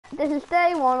this is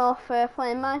day one of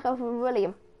playing Minecraft with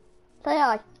William. Say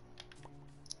hi.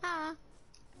 Hi.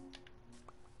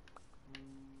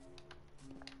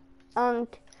 And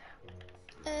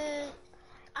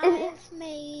I've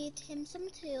made him some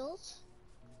tools.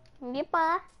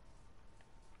 Yippa.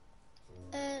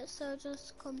 So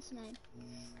just come to me.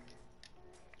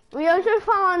 We also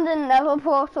found another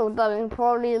portal that we can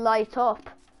probably light up.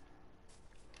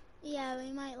 Yeah,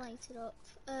 we might light it up.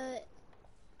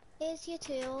 Here's your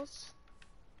tools.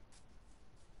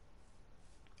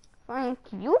 Thank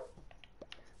you.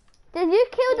 Did you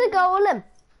kill the golem?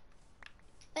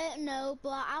 No, but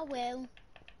I will. Do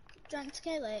you want to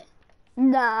kill it?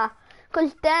 Nah,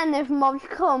 because then if mobs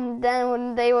come, then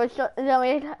when they will then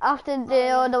we have to do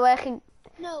all the work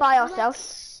by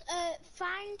ourselves. Let's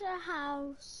find a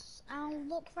house. I'll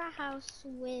look for a house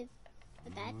with a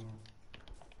bed.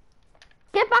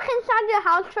 Get back inside your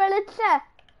house, villager.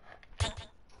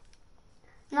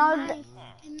 No,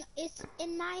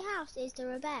 In my house, is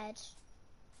there a bed?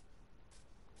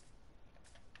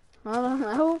 I don't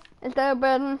know. Is there a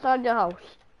bed inside your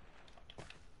house?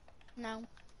 No.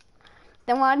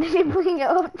 Then why did you bring it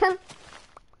up then?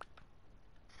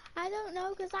 I don't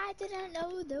know, because I didn't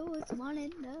know there was one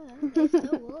in there. If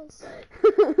there was.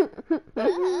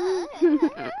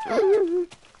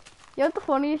 You're the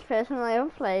funniest person I ever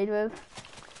played with.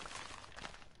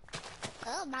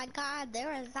 Oh my god,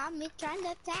 there is a zombie trying to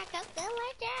attack a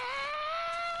villager!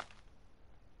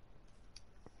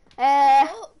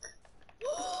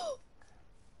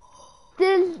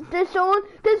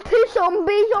 There's two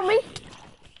zombies on me.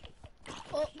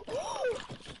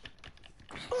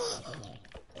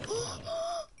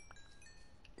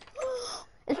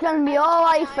 It's gonna be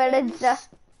alright, villager.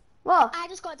 What? I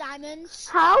just got diamonds.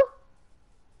 How?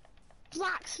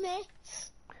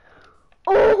 Blacksmith.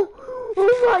 Oh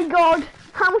my god.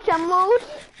 How much emeralds?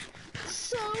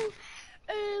 So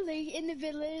early in the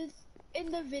village, in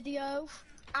the video,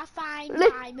 I find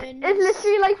diamonds. It's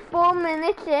literally like 4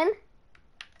 minutes in.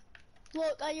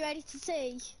 Look, are you ready to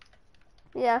see?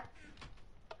 Yeah.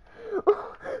 4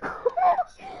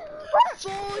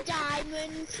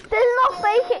 diamonds. This is not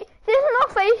fake. This is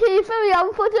not fake. It's for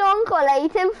real. Put it on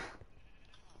creative.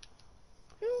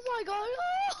 Oh my god.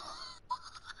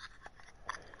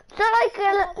 So like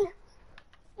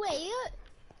wait,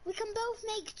 we can both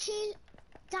make 2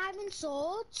 diamond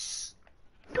swords.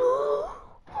 go.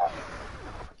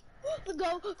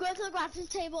 Go to the crafting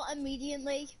table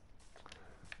immediately.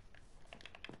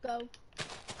 Go.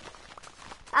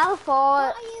 Alpha.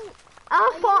 What are you?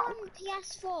 Are you on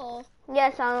PS4?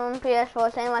 Yes, I'm on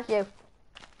PS4, same as you.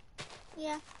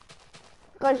 Yeah.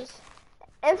 Because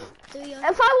if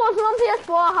I wasn't on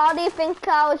PS4, how do you think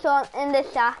I was on in the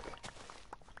chat?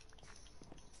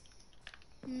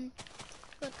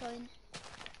 Good point.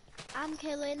 I'm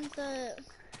killing.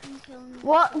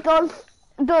 What does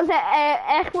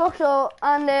Xbox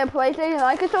and the PlayStation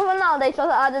like it over now? They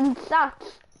start adding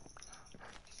stats.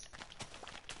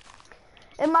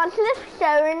 Imagine if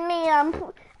Sony and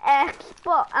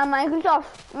Xbox and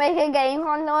Microsoft make a game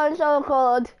console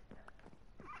called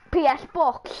PS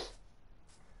Box.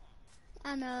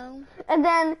 I know. And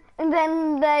then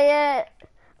they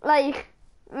like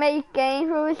make games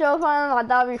with each other and like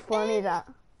that'd be funny. That.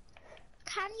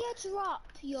 Can you drop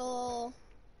your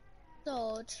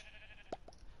sword?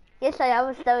 Yes, I have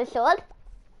a sword.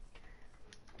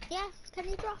 Yeah, can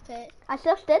you drop it? I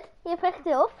just did. You picked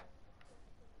it up.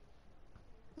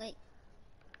 Wait.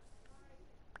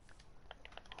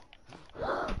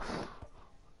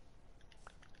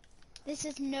 This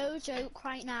is no joke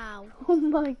right now. Oh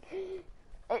my.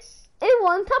 It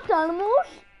one-taps animals.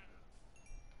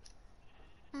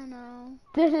 I know.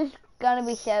 This is gonna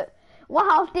be so. What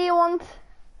house do you want?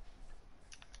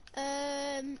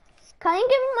 Can you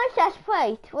give me my chest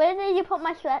plate? Where did you put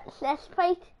my chest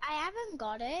plate? I haven't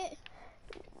got it.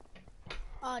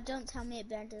 Oh, don't tell me it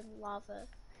burned in lava.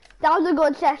 That was a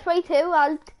good chest plate too.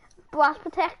 I'll blast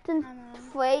protecting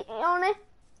plate on it.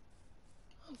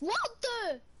 What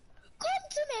the? Come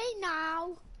to me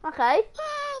now. Okay.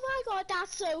 Oh my god,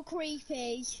 that's so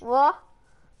creepy. What?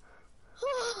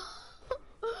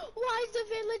 Why is the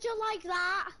villager like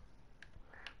that?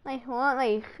 Like what?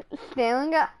 Like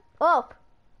staring it up?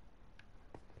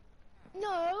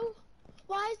 No.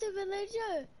 Why is the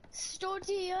villager stood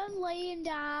here and laying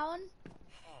down?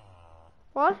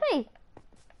 What's he?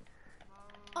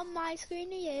 On my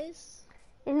screen he is.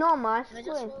 He's not on my I just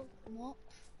screen. woke him up.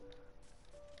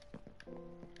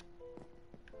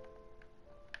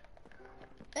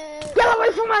 Get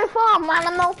away from my farm,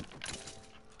 animal!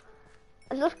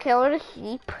 I just killed a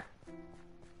sheep.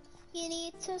 You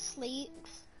need to sleep.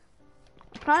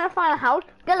 Trying to find a house.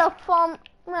 Get up from.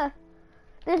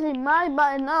 This is my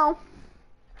bed now.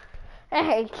 It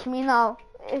hates me now.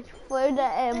 It's through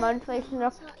the motivation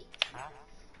up.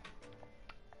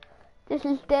 This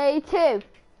is day 2.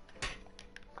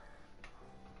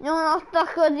 You're not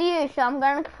stuck with you, so I'm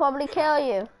gonna probably kill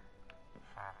you.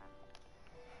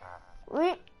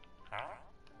 I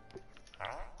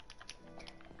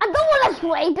don't want to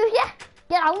play, do you?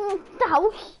 Get out of the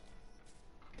house.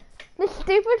 The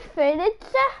stupid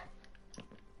furniture.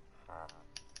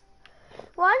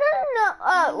 Why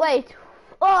don't wait.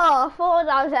 Oh, I thought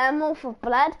that was animal for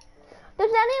blood.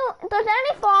 Does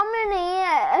any farm in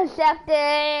here accept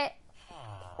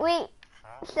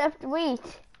wheat?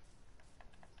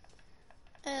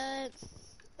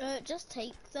 Just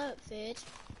take the food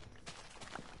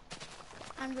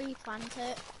and replant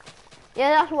it. Yeah,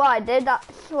 that's what I did.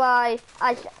 That's why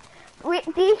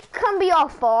these can be our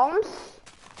farms.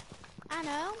 I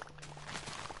know.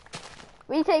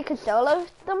 We take control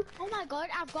of them. Oh my god,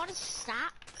 I've got a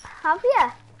stack. Have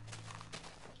you?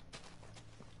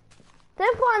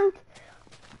 There's one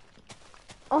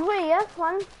over here.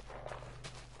 One.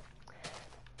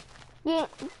 You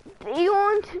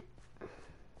want?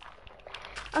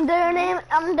 I'm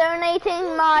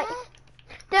donating my.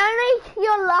 Donate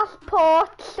your last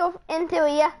pork stuff into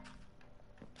here.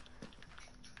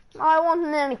 I want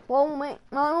any phone, mate.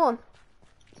 My one.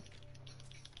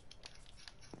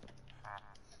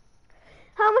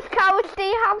 How much carrots do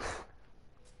you have?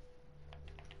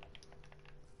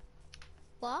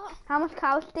 What? How much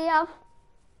carrots do you have?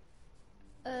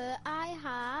 I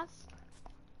have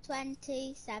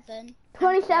 27.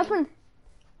 27.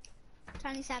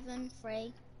 27,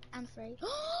 3, and 3.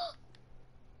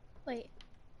 Wait.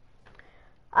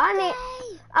 I'm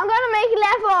gonna make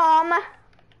leather armor.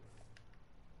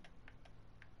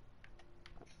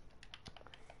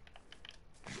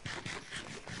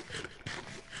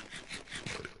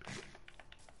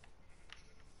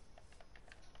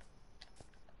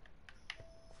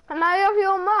 Can I have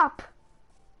your map?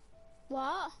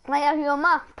 What? Can I have your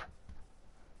map?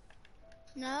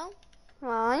 No.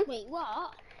 Right. Wait,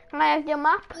 what? Can I have your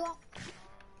map?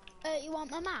 You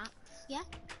want my map? Yeah.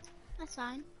 That's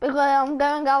fine. Because I'm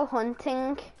going to go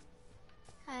hunting.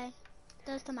 Okay.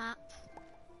 There's the map.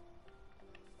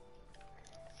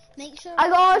 Make sure. I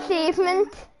got an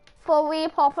achievement for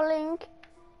repoppling.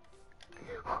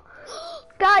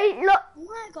 Guys, look. Oh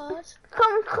my god.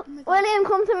 Come, Oh my god. William,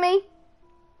 come to me.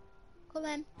 Come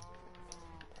in.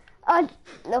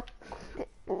 Look.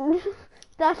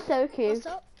 That's so cute. What's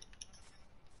up?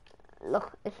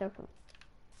 Look, it's so cute.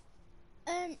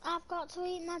 I've got to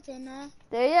eat my dinner.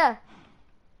 Do ya?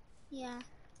 Yeah.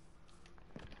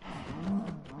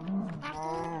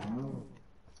 After.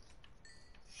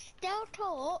 Still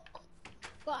talk,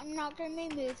 but I'm not gonna be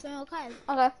moving, okay?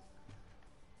 Okay.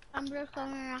 I'm just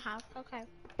going in the house, okay?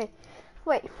 Okay.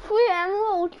 Wait, 3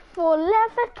 emeralds for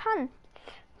leather pants.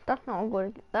 That's not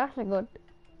good. That's a good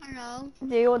I know.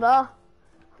 deal there.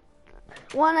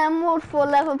 1 emerald for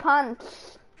leather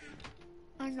pants.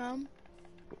 I know.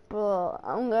 But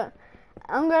I'm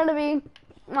gonna be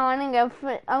mining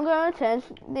everything. I'm gonna turn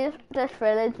this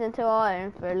village into our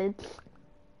own village.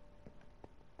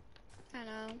 I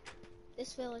know.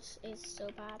 This village is so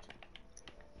bad.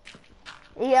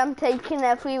 Yeah, I'm taking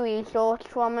every resource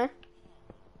from it.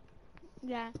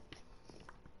 Yeah.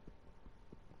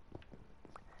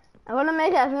 I'm gonna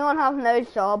make everyone have no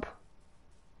job.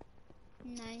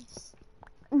 Nice.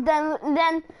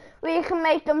 Then we can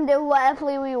make them do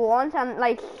whatever we want and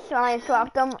like try and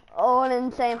trap them all in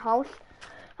the same house.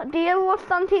 Do you ever watch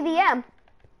on TDM?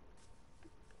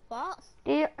 What?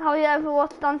 Have you ever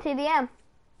watched on TDM?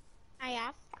 I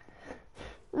have.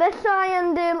 Let's try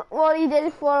and do what he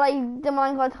did for like the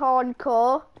Minecraft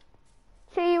Hardcore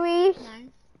series. No.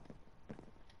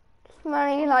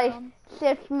 When he like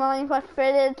shifts Minecraft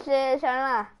villages and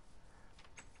that.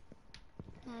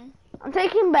 No. I'm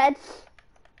taking beds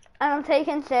and I'm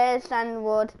taking chairs and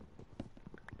wood.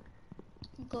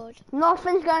 Good.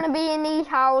 Nothing's gonna be in these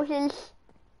houses.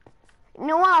 You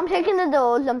know what? I'm taking the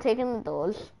doors. I'm taking the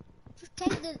doors. Just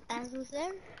take the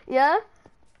everything. Yeah?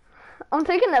 I'm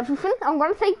taking everything. I'm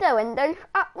gonna take the windows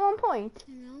at one point.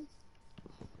 You know.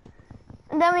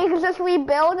 And then we can just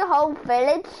rebuild the whole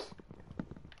village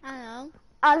I know.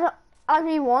 as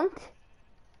we want.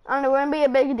 And it won't be a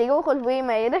big deal because we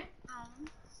made it.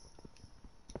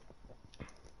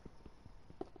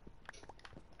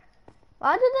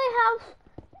 Why do they have...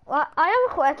 Well, I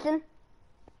have a question.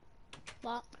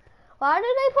 What? Why do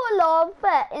they put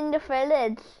lava in the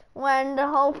village when the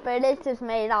whole village is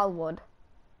made out of wood?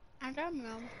 I don't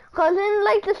know. Cause in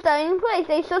like the stone place,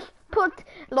 they just put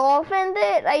lava in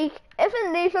there. Like if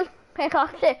they just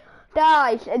pickaxe it,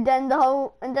 dies, and then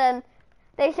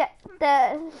they set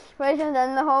the place, and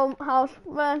then the whole house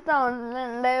burns down, and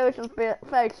then they always just feel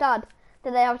very sad.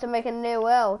 Then they have to make a new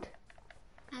world.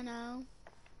 I know.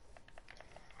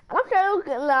 I'm so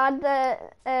glad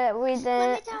that we did.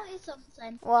 Let me tell you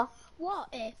something. What? What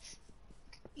if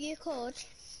you could,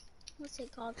 what's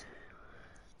it called?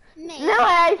 Make No,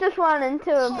 I just ran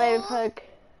into a baby pig.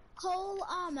 coal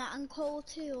armor and coal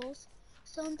tools.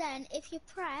 So then if you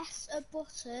press a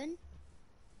button,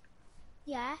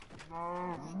 yeah,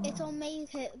 it'll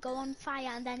make it go on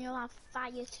fire, and then you'll have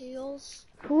fire tools.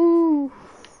 Ooh.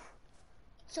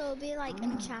 So it'll be like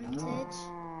enchanted.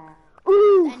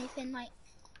 Ooh. Anything like,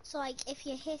 so like if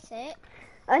you hit it,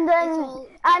 And then,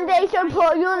 and they should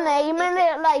put your name in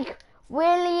it, like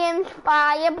William's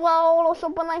Fireball or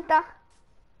something like that.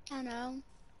 I know.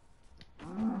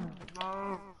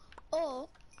 Or,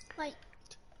 like,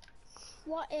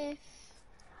 what if...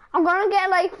 I'm gonna get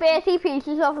like 30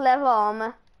 pieces of leather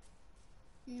armor.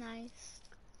 Nice.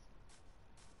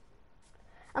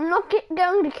 I'm not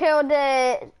going to kill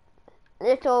the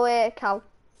little cow.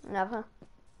 Never.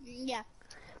 Yeah.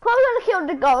 Probably gonna kill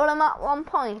the golem at one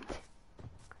point.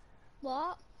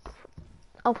 What?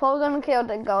 I'm probably gonna kill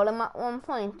the golem at one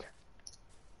point.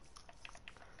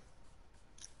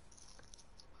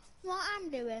 What I'm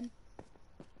doing?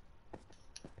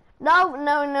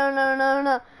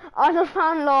 No. I just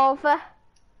found lava.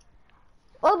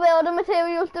 What building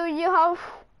materials do you have?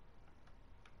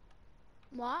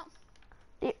 What?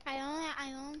 I only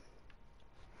iron.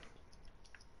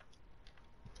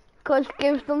 Cause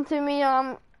give them to me,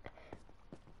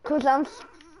 cause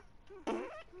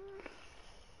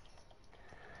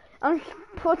I'm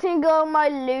putting all my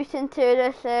loot into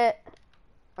this,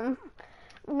 I'm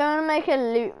gonna make a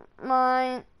loot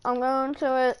mine. I'm going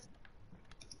to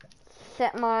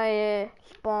set my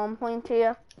spawn point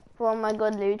here for all my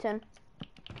good looting.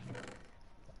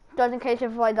 Just in case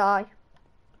if I die.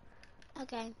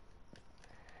 Okay.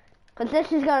 Cause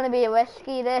this is gonna be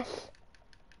risky, this.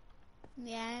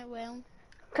 Yeah, it will.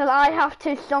 Cause I have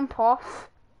to jump off.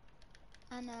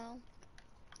 I know.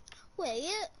 Wait.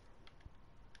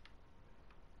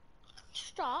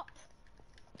 Stop.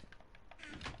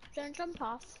 Don't jump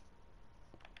off.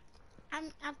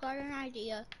 I've got an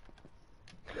idea.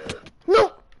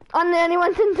 No! I nearly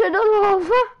went into the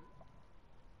lava.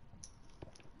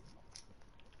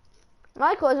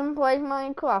 My cousin plays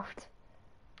Minecraft.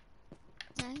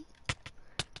 Okay.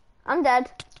 I'm dead.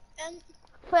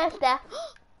 First death.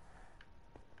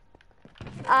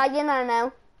 You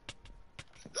know.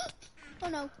 Oh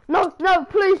no. No,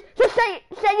 please. Just say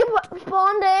you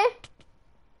spawned there.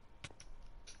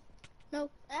 No,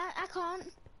 I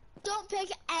can't. Don't pick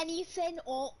anything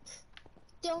up.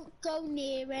 Don't go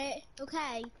near it,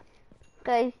 okay?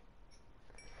 Okay.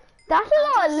 That's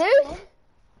a lot of loot.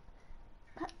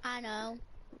 I know.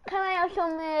 Can I have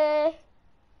some,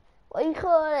 what do you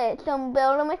call it? Some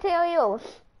building materials?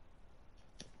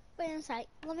 Wait a sec.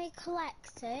 Let me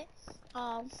collect it.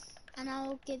 And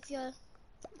I'll give you...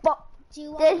 But do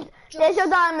you want there's your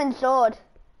diamond sword.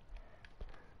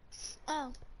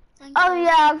 Oh. Thank Oh you.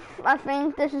 yeah, I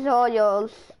think this is all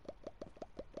yours.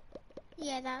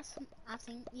 Yeah, that's... I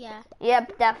think, yeah.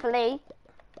 Yep, definitely.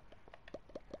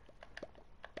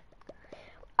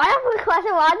 I have a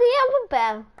question. Why do you have a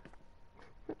bell?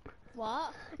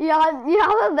 What? You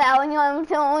have a bell in your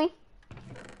inventory.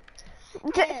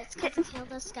 It's to kill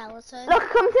the skeleton. Look,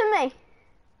 come to me.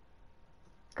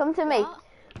 Come to me. What?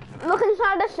 Look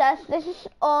inside the chest. This is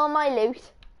all my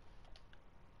loot.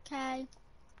 Okay.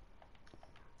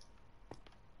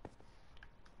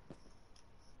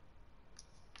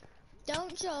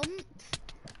 Don't jump.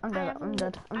 I'm dead. I'm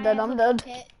dead.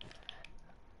 Bucket.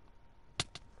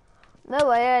 No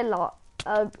way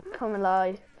I'll come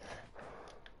alive.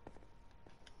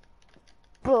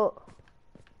 But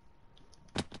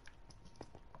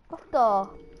what the?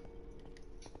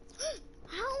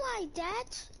 How am I dead?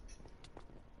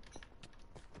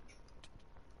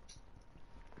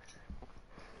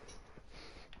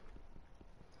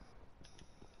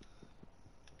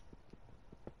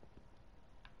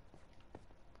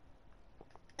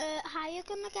 How you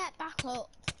gonna get back up?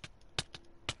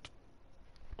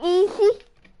 Easy.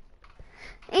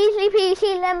 Easy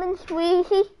peasy lemon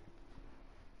squeezy.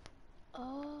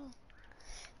 Oh.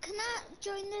 Can I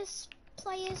join this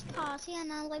player's party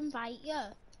and I'll invite you?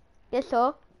 Yes,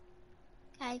 sir.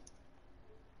 Okay.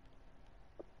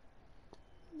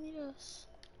 Let me just...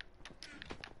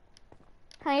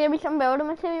 Can you give me some building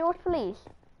materials, please?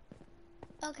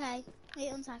 Okay.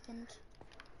 Wait 1 second.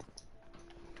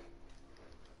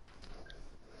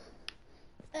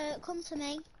 Come to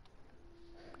me.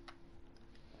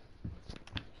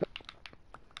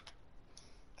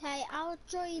 Okay, I'll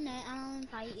join it and I'll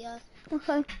invite you.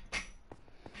 Okay.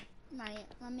 Right,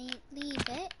 let me leave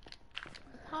it.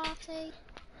 The party.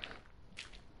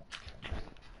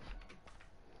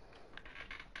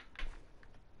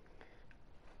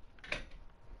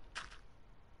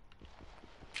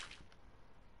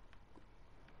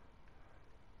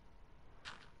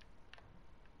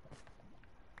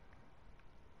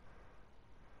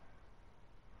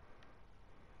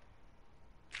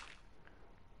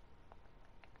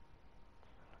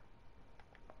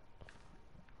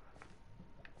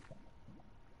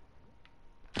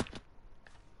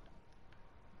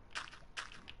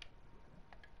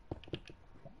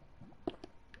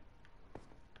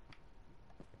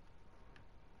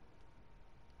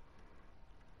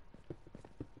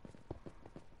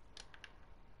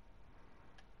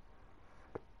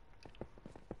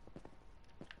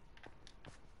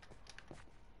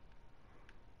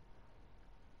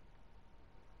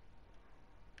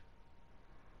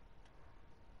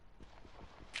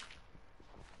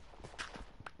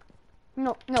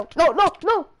 No, no, no, no,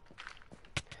 no!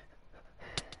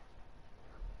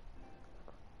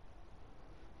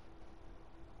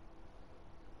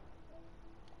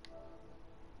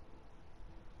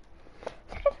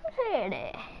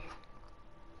 Really?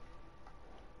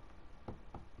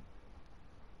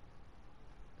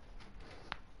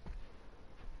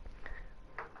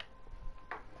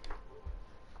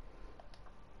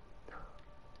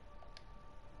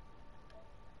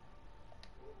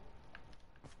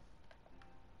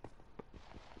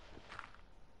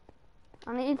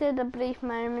 I needed a brief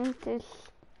moment to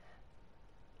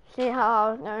see how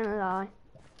I was going to lie.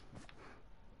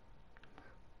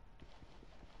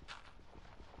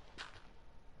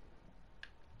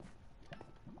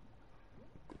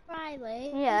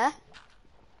 Riley? Yeah?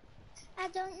 I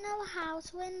don't know how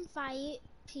to invite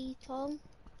people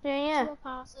Do to you? a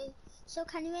party. So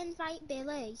can you invite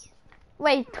Billy?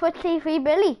 Wait, Twitch TV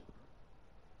Billy?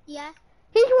 Yeah,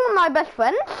 He's one of my best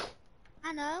friends.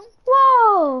 I know.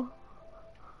 Whoa!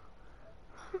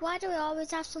 Why do we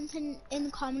always have something in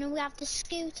common? We have the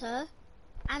scooter.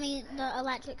 I mean, the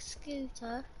electric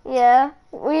scooter. Yeah,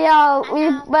 we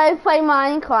both play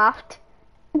Minecraft.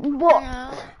 What?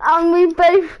 I know. And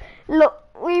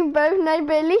we both know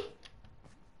Billy.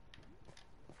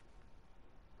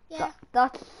 Yeah.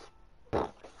 That's.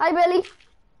 Hi Billy.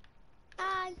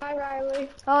 Hi. Hi, Riley.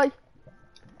 Hi.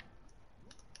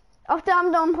 After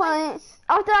I'm done playing,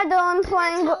 after I'm done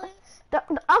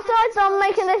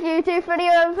making this YouTube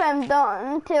video of him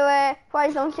done to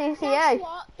play some Guess CCA.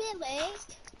 what, Billy?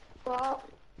 What?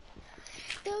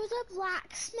 There was a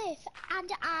blacksmith and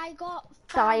I got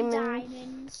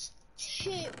Diamonds.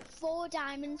 4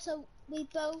 diamonds, so we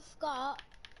both got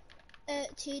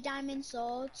 2 diamond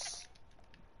swords.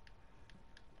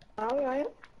 Alright.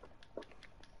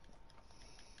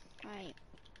 Right.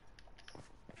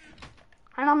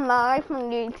 And I'm live on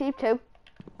YouTube too.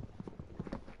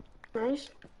 Nice.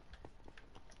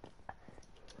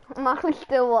 I'm actually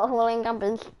still waffling.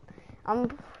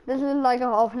 This is like a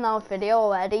half an hour video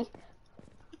already.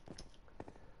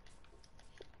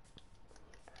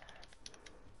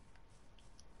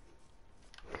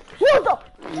 What the?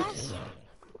 Yes.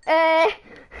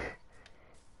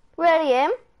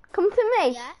 William, come to me.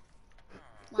 Yeah.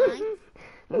 Why?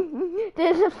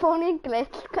 There's a funny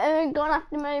glitch going on at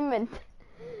the moment.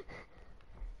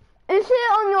 Is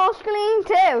it on your screen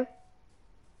too?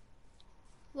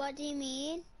 What do you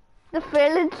mean? The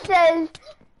village says.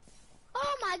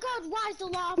 Oh my God! Why is the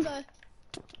lava?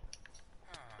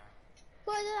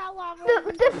 Why is that lava? There's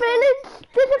a village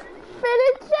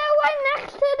there right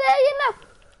next to there, you know.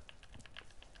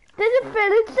 There's a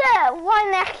village there right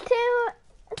next to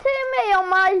me on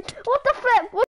my. What the